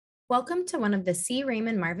Welcome to one of the C.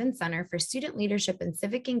 Raymond Marvin Center for Student Leadership and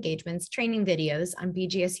Civic Engagements training videos on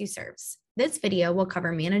BGSUserves. This video will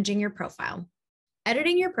cover managing your profile.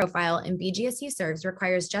 Editing your profile in BGSUserves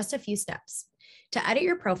requires just a few steps. To edit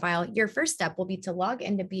your profile, your first step will be to log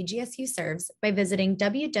into BGSUserves by visiting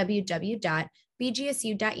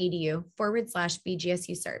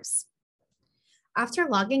www.bgsu.edu/BGSUserves. After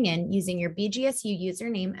logging in using your BGSU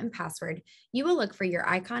username and password, you will look for your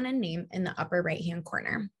icon and name in the upper right-hand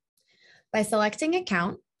corner. By selecting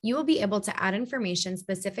Account, you will be able to add information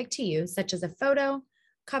specific to you, such as a photo,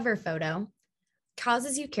 cover photo,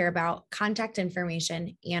 causes you care about, contact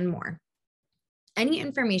information, and more. Any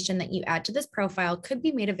information that you add to this profile could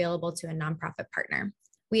be made available to a nonprofit partner.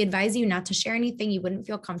 We advise you not to share anything you wouldn't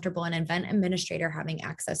feel comfortable an event administrator having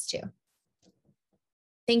access to.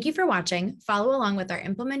 Thank you for watching. Follow along with our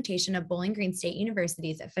implementation of Bowling Green State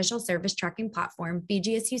University's official service tracking platform,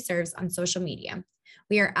 BGSUserves, on social media.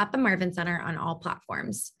 We are at the Marvin Center on all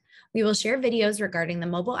platforms. We will share videos regarding the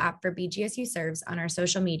mobile app for BGSUserves on our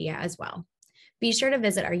social media as well. Be sure to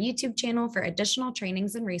visit our YouTube channel for additional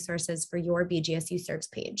trainings and resources for your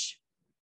BGSUserves page.